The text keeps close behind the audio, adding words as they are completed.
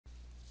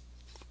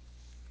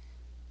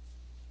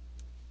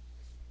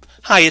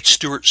Hi, it's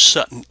Stuart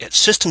Sutton at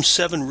System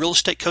 7 Real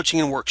Estate Coaching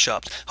and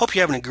Workshops. Hope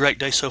you're having a great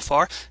day so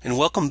far, and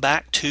welcome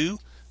back to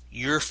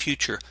your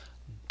future,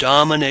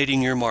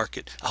 dominating your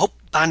market. I hope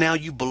by now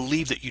you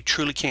believe that you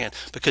truly can,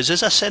 because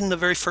as I said in the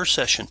very first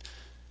session,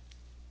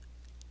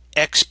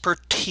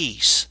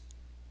 expertise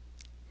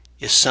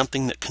is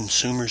something that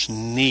consumers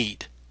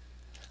need.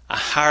 A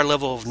higher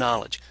level of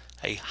knowledge,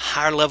 a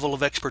higher level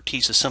of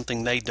expertise is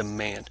something they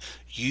demand.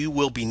 You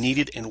will be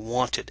needed and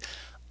wanted,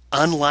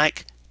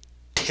 unlike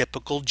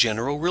typical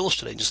general real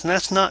estate agents. And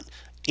that's not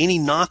any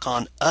knock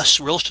on us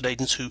real estate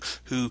agents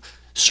who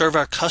serve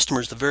our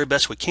customers the very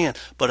best we can,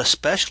 but a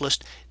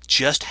specialist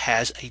just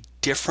has a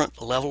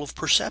different level of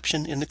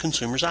perception in the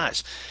consumer's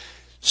eyes.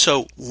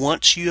 So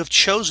once you have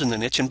chosen the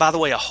niche, and by the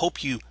way, I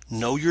hope you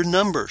know your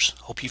numbers.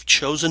 I hope you've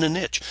chosen a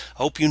niche.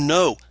 I hope you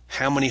know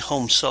how many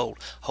homes sold.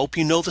 I hope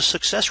you know the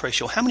success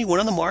ratio. How many went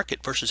on the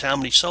market versus how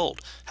many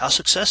sold? How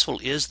successful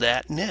is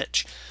that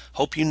niche? I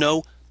hope you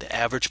know the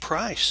average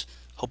price.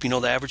 Hope you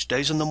know the average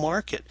days in the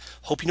market.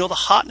 Hope you know the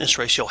hotness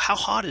ratio. How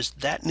hot is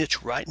that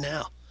niche right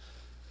now?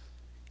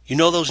 You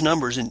know those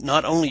numbers, and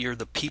not only are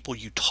the people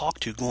you talk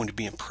to going to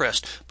be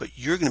impressed, but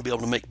you're going to be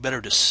able to make better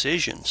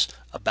decisions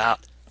about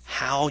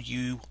how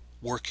you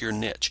work your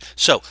niche.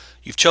 So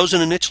you've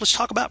chosen a niche. Let's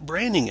talk about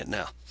branding it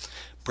now.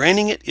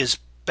 Branding it is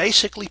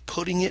basically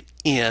putting it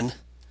in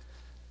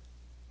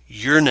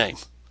your name.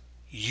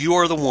 You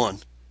are the one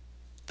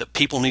that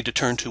people need to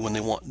turn to when they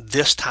want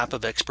this type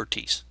of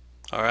expertise.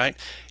 All right?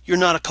 You're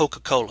not a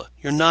Coca-Cola.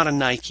 You're not a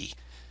Nike.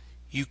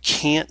 You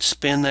can't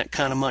spend that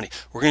kind of money.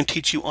 We're going to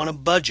teach you on a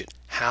budget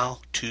how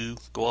to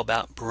go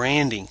about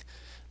branding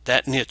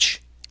that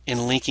niche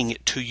and linking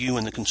it to you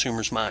in the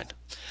consumer's mind.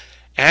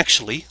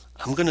 Actually,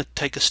 I'm going to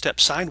take a step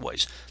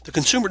sideways. The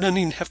consumer doesn't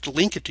even have to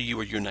link it to you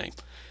or your name.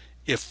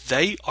 If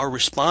they are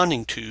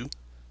responding to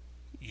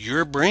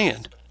your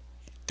brand,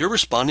 they're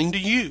responding to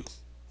you.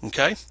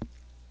 Okay?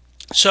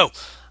 So,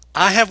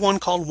 I have one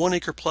called 1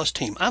 Acre Plus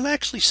Team. I've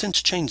actually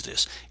since changed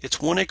this.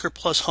 It's 1 Acre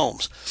Plus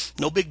Homes.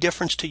 No big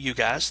difference to you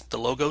guys. The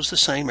logo's the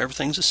same.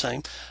 Everything's the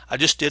same. I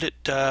just did it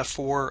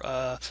for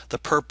the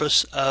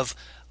purpose of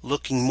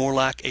looking more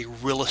like a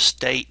real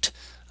estate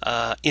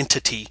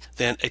entity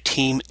than a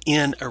team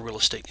in a real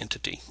estate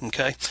entity.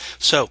 Okay?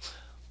 So,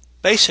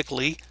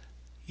 basically,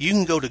 you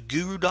can go to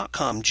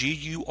guru.com,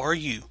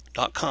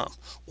 Guru.com,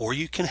 or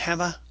you can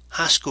have a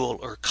high school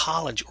or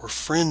college or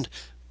friend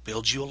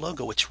build you a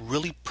logo. It's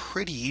really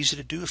pretty easy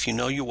to do if you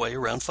know your way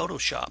around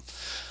Photoshop.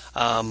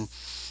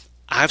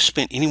 I've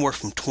spent anywhere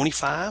from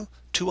 $25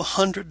 to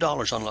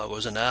 $100 on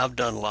logos, and I've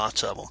done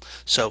lots of them.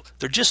 So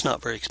they're just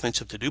not very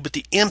expensive to do, but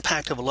the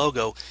impact of a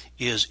logo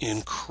is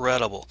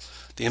incredible.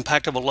 The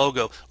impact of a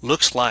logo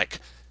looks like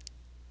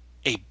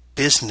a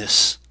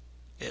business.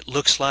 It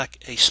looks like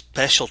a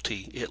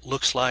specialty. It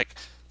looks like,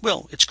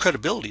 well, its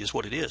credibility is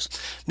what it is.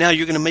 Now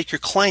you're going to make your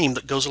claim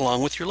that goes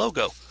along with your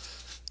logo.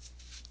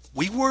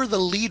 We were the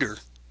leader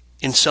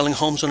in selling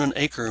homes on an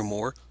acre or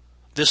more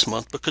this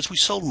month because we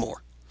sold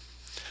more.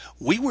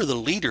 We were the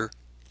leader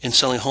in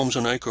selling homes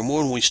on an acre or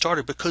more when we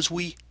started because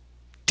we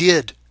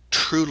did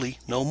truly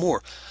know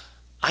more.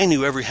 I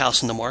knew every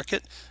house in the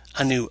market.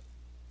 I knew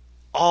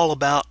all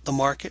about the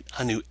market.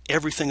 I knew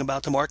everything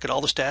about the market,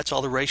 all the stats,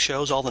 all the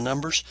ratios, all the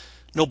numbers.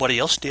 Nobody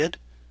else did.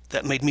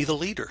 That made me the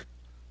leader.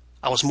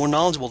 I was more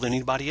knowledgeable than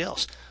anybody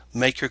else.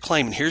 Make your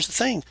claim. And here's the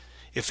thing.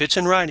 If it's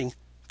in writing,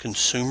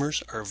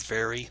 consumers are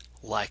very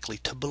likely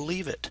to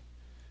believe it.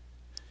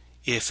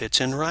 If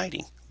it's in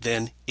writing,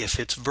 then if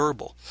it's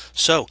verbal.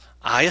 So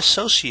I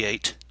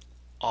associate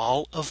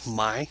all of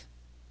my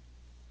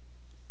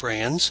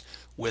brands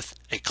with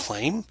a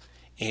claim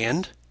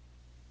and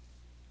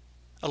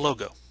a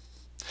logo.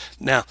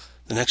 Now,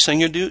 the next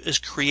thing you do is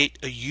create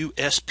a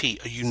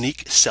USP, a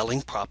unique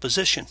selling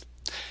proposition.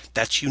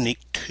 That's unique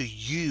to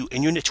you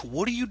and your niche.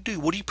 What do you do?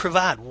 What do you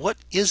provide? What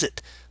is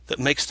it that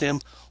makes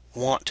them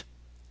want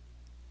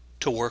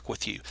to work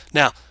with you?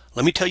 Now,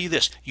 let me tell you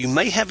this. You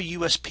may have a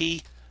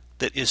USP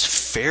that is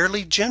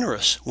fairly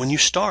generous when you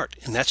start,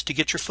 and that's to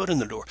get your foot in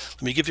the door.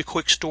 Let me give you a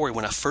quick story.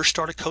 When I first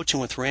started coaching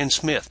with Rand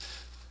Smith,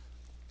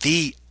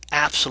 the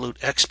absolute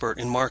expert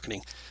in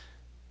marketing,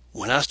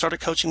 when I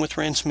started coaching with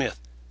Rand Smith,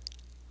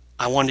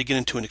 I wanted to get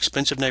into an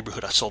expensive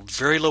neighborhood. I sold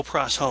very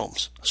low-priced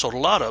homes. I sold a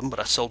lot of them, but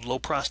I sold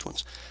low-priced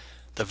ones.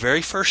 The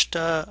very first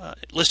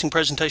listing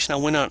presentation I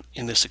went on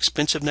in this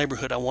expensive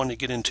neighborhood I wanted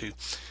to get into,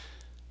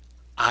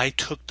 I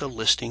took the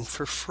listing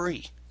for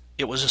free.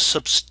 It was a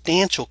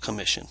substantial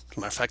commission. As a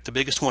matter of fact, the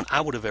biggest one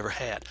I would have ever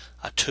had.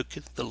 I took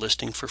the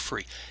listing for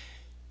free.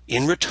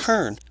 In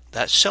return,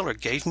 that seller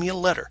gave me a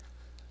letter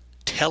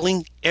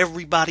telling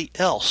everybody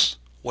else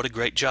what a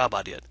great job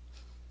I did.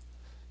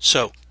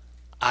 So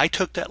I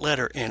took that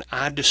letter and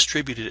I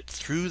distributed it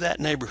through that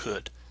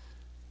neighborhood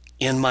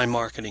in my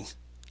marketing.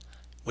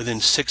 Within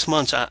 6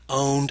 months, I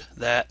owned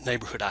that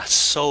neighborhood. I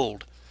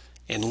sold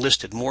and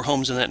listed more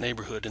homes in that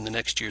neighborhood in the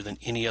next year than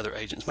any other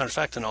agent. As a matter of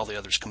fact, than all the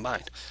others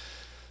combined.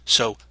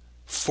 So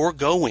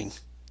foregoing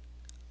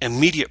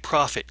immediate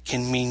profit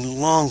can mean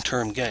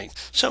long-term gain.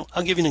 So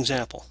I'll give you an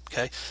example.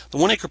 Okay, the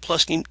 1 Acre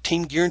Plus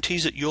team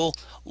guarantees that you'll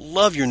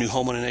love your new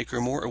home on an acre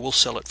or more, or we'll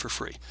sell it for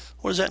free.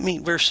 What does that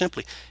mean? Very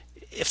simply,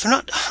 if they're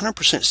not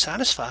 100%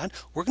 satisfied,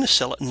 we're going to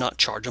sell it and not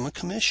charge them a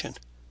commission.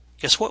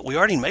 Guess what? We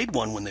already made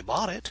one when they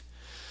bought it.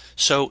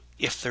 So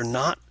if they're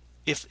not,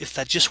 if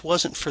that just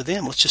wasn't for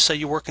them, let's just say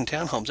you work in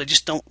townhomes,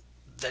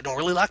 they don't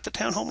really like the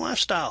townhome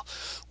lifestyle,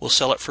 we'll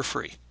sell it for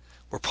free.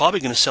 We're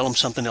probably going to sell them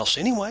something else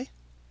anyway.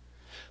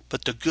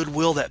 But the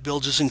goodwill that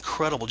builds is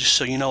incredible. Just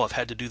so you know, I've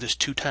had to do this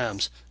 2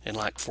 times in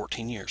like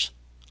 14 years.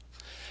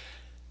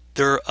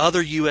 There are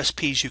other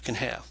USPs you can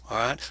have. All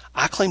right,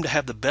 I claim to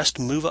have the best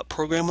move-up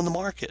program on the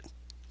market.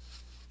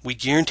 We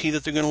guarantee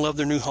that they're going to love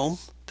their new home.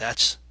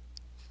 That's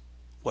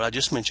what I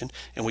just mentioned.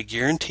 And we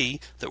guarantee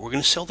that we're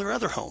going to sell their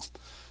other home.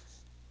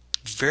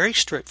 Very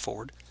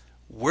straightforward.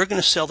 We're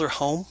going to sell their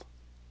home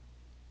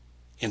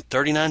in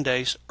 39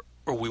 days,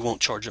 or we won't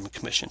charge them a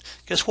commission.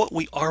 Guess what?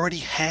 We already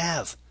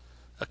have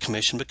a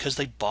commission because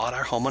they bought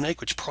our home on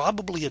acreage.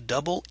 Probably a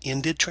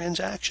double-ended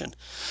transaction.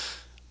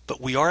 But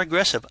we are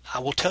aggressive. I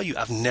will tell you,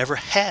 I've never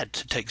had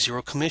to take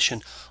 0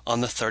 commission on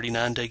the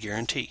 39-day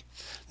guarantee.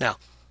 Now,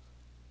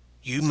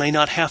 you may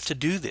not have to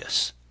do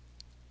this.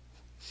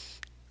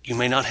 You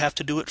may not have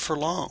to do it for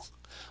long.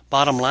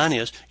 Bottom line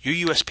is,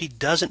 your USP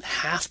doesn't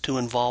have to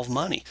involve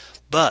money.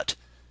 But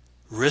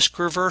risk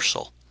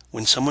reversal,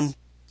 when someone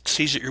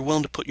sees that you're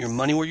willing to put your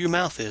money where your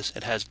mouth is,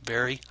 it has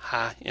very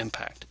high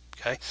impact.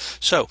 Okay,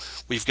 so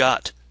we've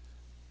got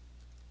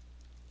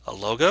a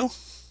logo,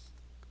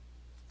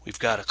 we've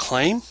got a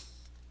claim,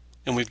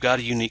 and we've got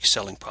a unique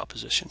selling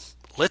proposition.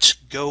 Let's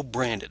go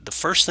brand it. The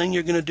first thing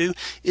you're going to do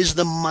is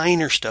the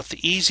minor stuff,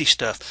 the easy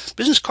stuff.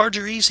 Business cards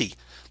are easy,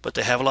 but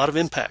they have a lot of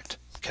impact.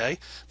 Okay,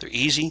 they're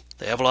easy,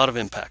 they have a lot of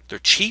impact. They're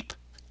cheap,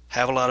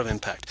 have a lot of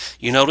impact.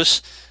 You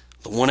notice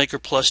the 1 Acre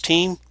Plus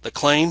team, the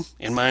claim,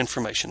 and my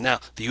information.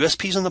 Now, the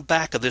USP is on the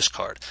back of this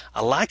card.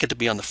 I like it to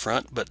be on the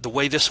front, but the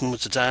way this one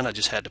was designed, I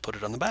just had to put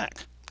it on the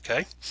back.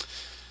 Okay?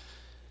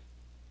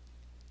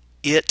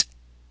 It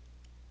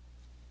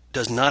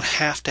does not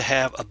have to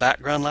have a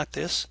background like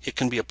this. It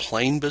can be a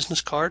plain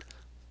business card,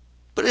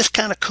 but it's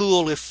kind of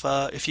cool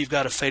if you've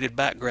got a faded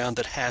background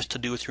that has to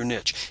do with your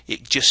niche.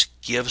 It just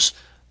gives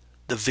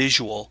the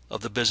visual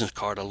of the business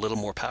card a little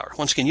more power.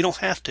 Once again, you don't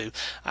have to.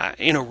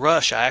 In a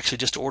rush, I actually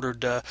just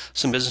ordered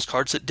some business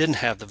cards that didn't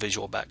have the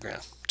visual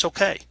background. It's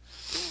okay.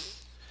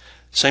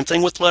 Same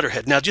thing with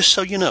letterhead. Now, just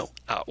so you know,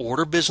 I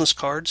order business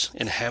cards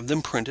and have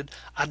them printed.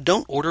 I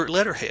don't order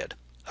letterhead.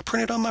 I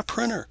print it on my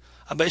printer.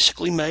 I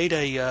basically made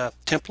a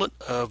template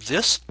of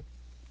this,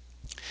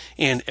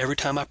 and every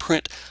time I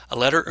print a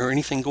letter or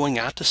anything going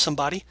out to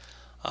somebody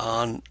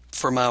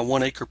for my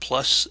 1 Acre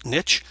Plus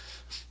niche,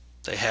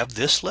 they have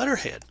this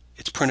letterhead.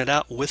 It's printed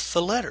out with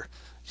the letter.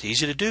 It's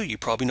easy to do. You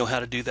probably know how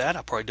to do that.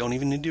 I probably don't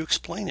even need to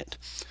explain it.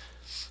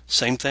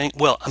 Same thing.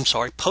 Well, I'm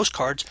sorry,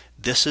 postcards.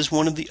 This is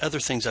one of the other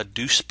things I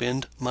do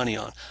spend money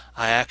on.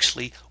 I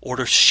actually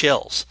order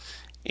shells.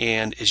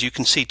 And as you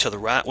can see, to the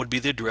right would be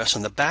the address.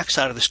 On the back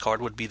side of this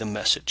card would be the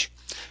message.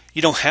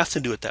 You don't have to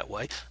do it that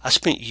way. I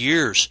spent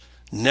years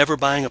never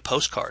buying a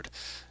postcard,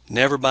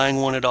 never buying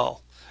one at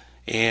all.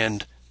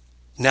 And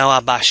now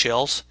I buy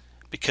shells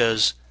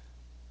because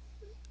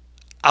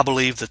I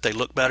believe that they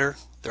look better,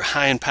 they're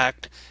high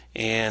impact,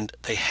 and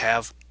they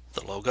have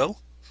the logo,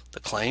 the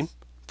claim,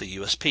 the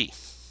USP.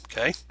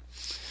 Okay?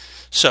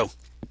 So,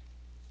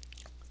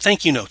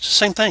 thank you notes,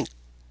 same thing.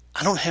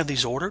 I don't have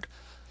these ordered.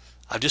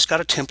 I've just got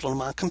a template on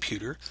my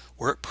computer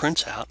where it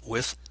prints out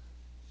with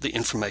the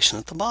information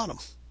at the bottom.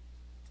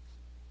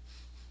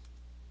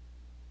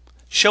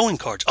 Showing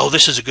cards. Oh,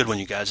 this is a good one,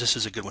 you guys. This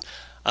is a good one.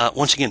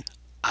 Once again,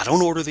 I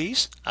don't order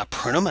these. I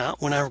print them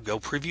out when I go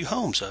preview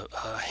homes,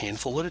 a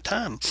handful at a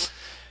time.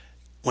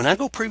 When I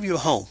go preview a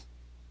home,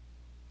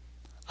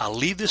 I'll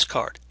leave this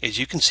card. As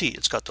you can see,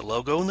 it's got the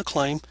logo and the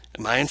claim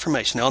and my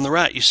information. Now on the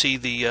right, you see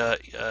the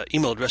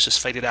email address is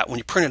faded out. When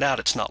you print it out,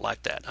 it's not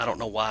like that. I don't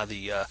know why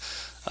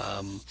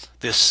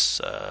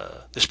this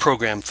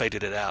program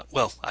faded it out.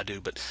 Well, I do,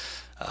 but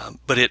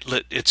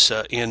it's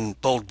in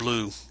bold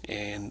blue,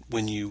 and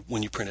when you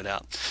print it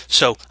out.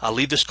 So I'll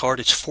leave this card.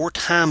 It's 4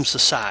 times the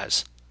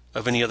size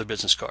of any other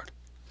business card.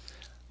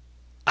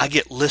 I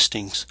get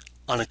listings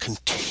on a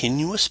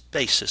continuous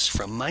basis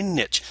from my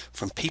niche,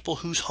 from people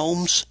whose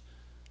homes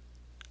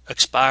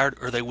expired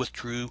or they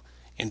withdrew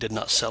and did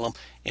not sell them.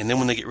 And then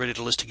when they get ready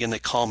to list again, they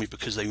call me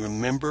because they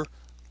remember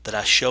that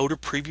I showed or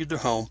previewed their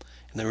home,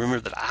 and they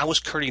remember that I was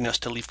courteous enough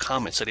to leave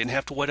comments. They didn't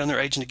have to wait on their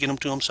agent to get them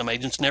to them. Some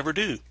agents never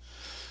do.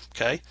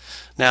 Okay?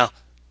 Now,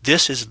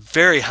 this is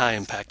very high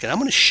impact, and I'm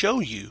going to show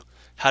you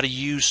how to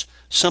use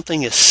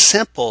something as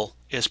simple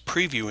as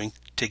previewing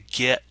to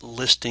get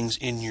listings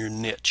in your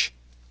niche.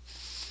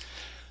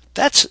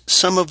 That's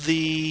some of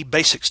the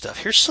basic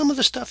stuff. Here's some of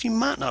the stuff you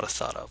might not have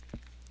thought of.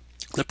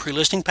 The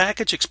pre-listing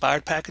package,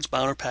 expired package,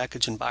 buyer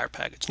package, and buyer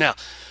package. Now,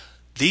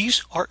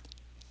 these are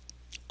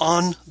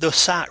on the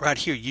site right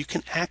here. You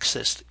can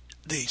access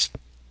these.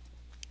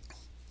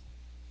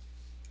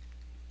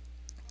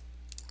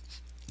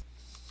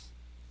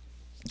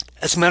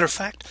 As a matter of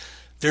fact,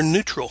 they're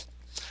neutral.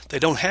 They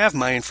don't have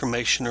my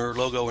information or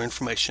logo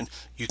information.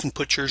 You can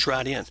put yours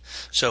right in.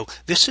 So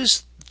this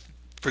is,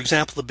 for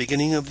example, the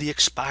beginning of the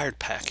expired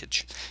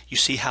package. You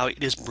see how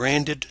it is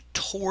branded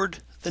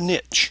toward the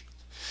niche.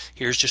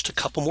 Here's just a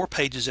couple more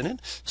pages in it.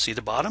 See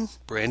the bottom?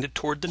 Branded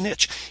toward the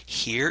niche.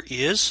 Here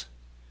is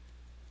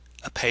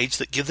a page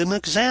that gives them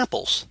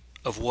examples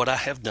of what I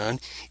have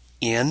done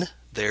in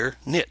their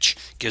niche.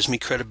 Gives me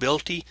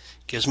credibility,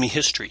 gives me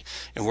history.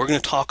 And we're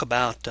going to talk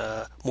about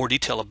more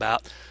detail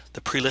about the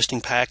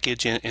pre-listing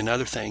package and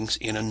other things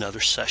in another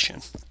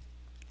session.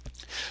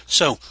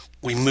 So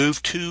we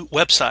move to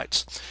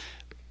websites.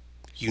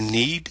 You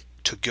need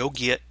to go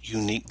get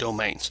unique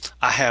domains.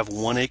 I have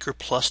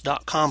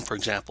oneacreplus.com, for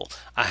example.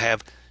 I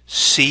have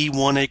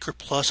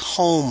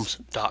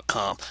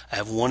c1acreplushomes.com. I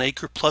have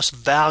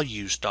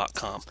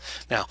oneacreplusvalues.com.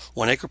 Now,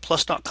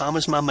 oneacreplus.com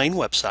is my main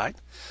website.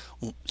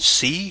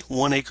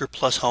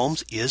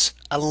 C1acreplushomes is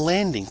a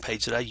landing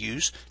page that I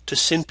use to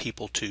send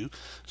people to,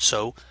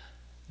 so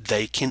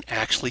they can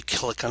actually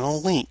click on a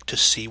link to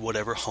see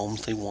whatever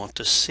homes they want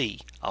to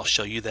see. I'll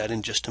show you that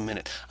in just a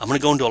minute. I'm going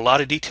to go into a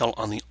lot of detail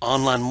on the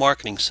online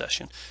marketing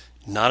session.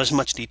 Not as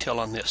much detail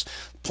on this.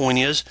 Point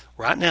is,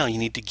 right now you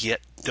need to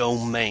get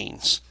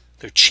domains.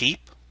 They're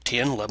cheap,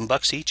 10, 11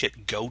 bucks each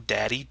at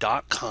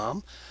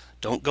GoDaddy.com.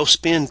 Don't go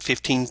spend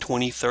 $15,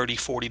 $20, $30,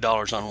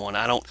 $40 on one.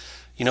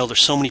 There's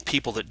so many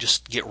people that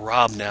just get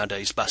robbed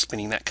nowadays by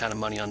spending that kind of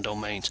money on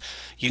domains.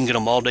 You can get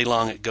them all day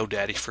long at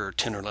GoDaddy for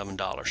 $10 or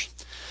 $11.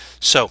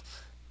 So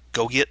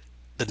go get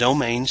the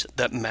domains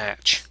that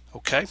match,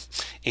 okay?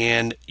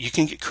 And you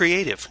can get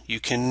creative. You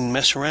can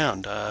mess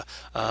around.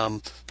 For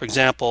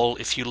example,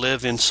 if you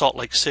live in Salt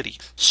Lake City,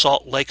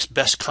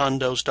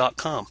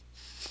 saltlakesbestcondos.com.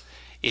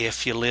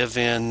 If you live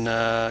in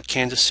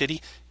Kansas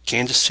City,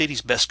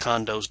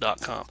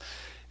 kansascitiesbestcondos.com.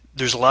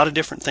 There's a lot of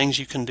different things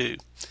you can do.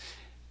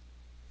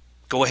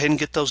 Go ahead and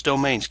get those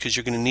domains because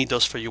you're going to need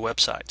those for your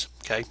websites.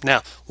 Okay.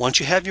 Now,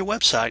 once you have your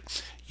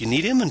website, you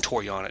need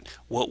inventory on it.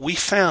 What we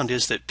found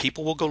is that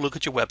people will go look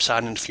at your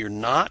website, and if you're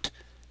not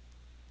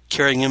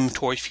carrying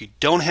inventory, if you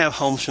don't have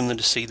homes from them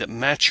to see that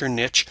match your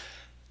niche,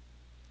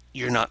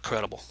 you're not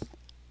credible.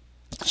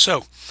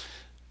 So,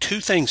 two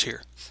things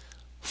here.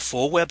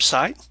 Full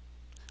website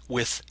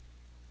with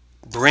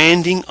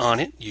branding on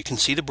it. You can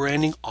see the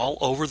branding all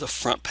over the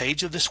front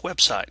page of this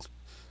website.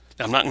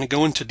 Now, I'm not going to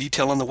go into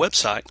detail on the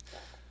website.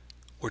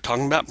 We're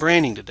talking about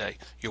branding today.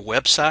 Your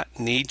website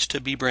needs to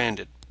be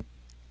branded.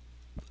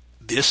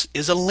 This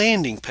is a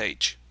landing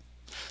page.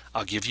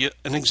 I'll give you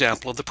an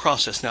example of the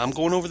process. Now, I'm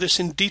going over this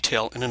in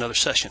detail in another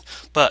session,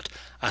 but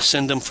I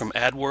send them from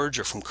AdWords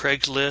or from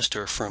Craigslist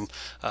or from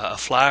a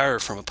flyer or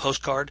from a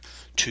postcard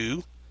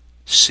to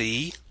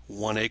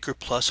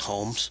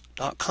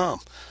c1acreplushomes.com.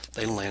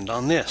 They land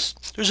on this.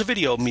 There's a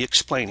video of me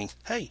explaining,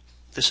 hey,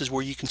 this is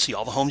where you can see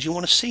all the homes you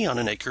want to see on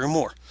an acre or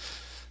more.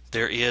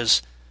 There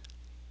is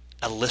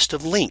a list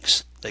of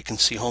links. They can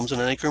see homes on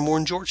an acre or more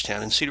in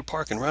Georgetown, in Cedar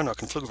Park, in Round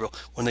Rock, and Pflugerville.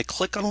 When they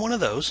click on one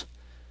of those,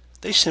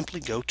 they simply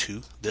go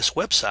to this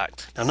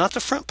website. Now, not the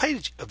front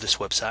page of this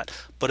website,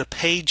 but a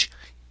page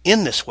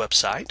in this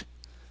website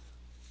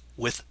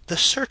with the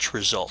search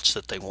results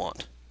that they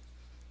want.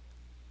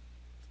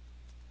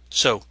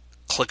 So,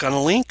 click on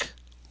a link,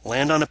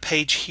 land on a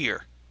page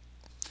here.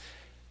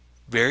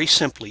 Very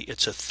simply,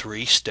 it's a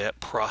three-step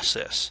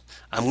process.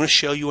 I'm going to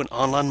show you in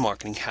online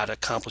marketing how to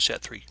accomplish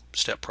that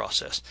three-step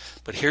process.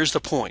 But here's the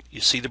point.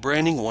 You see the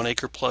branding, 1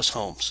 acre plus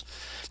homes.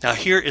 Now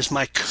here is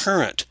my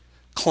current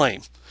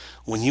claim.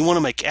 When you want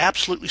to make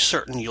absolutely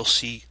certain you'll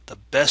see the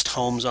best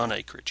homes on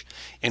acreage.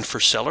 And for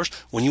sellers,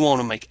 when you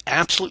want to make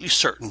absolutely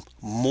certain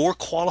more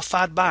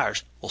qualified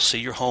buyers will see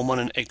your home on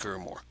an acre or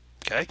more.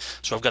 Okay?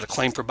 So I've got a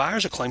claim for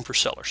buyers, a claim for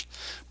sellers.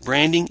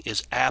 Branding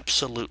is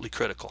absolutely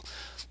critical.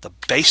 The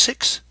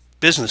basics: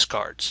 business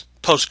cards,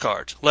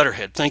 postcards,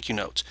 letterhead, thank you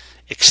notes,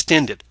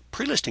 extended,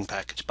 pre-listing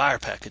package, buyer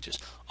packages,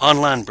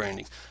 online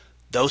branding.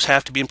 Those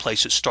have to be in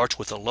place. It starts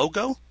with a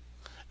logo,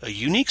 a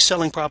unique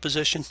selling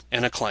proposition,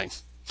 and a claim.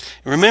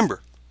 And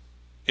remember,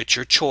 it's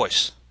your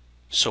choice,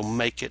 so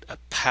make it a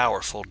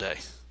powerful day.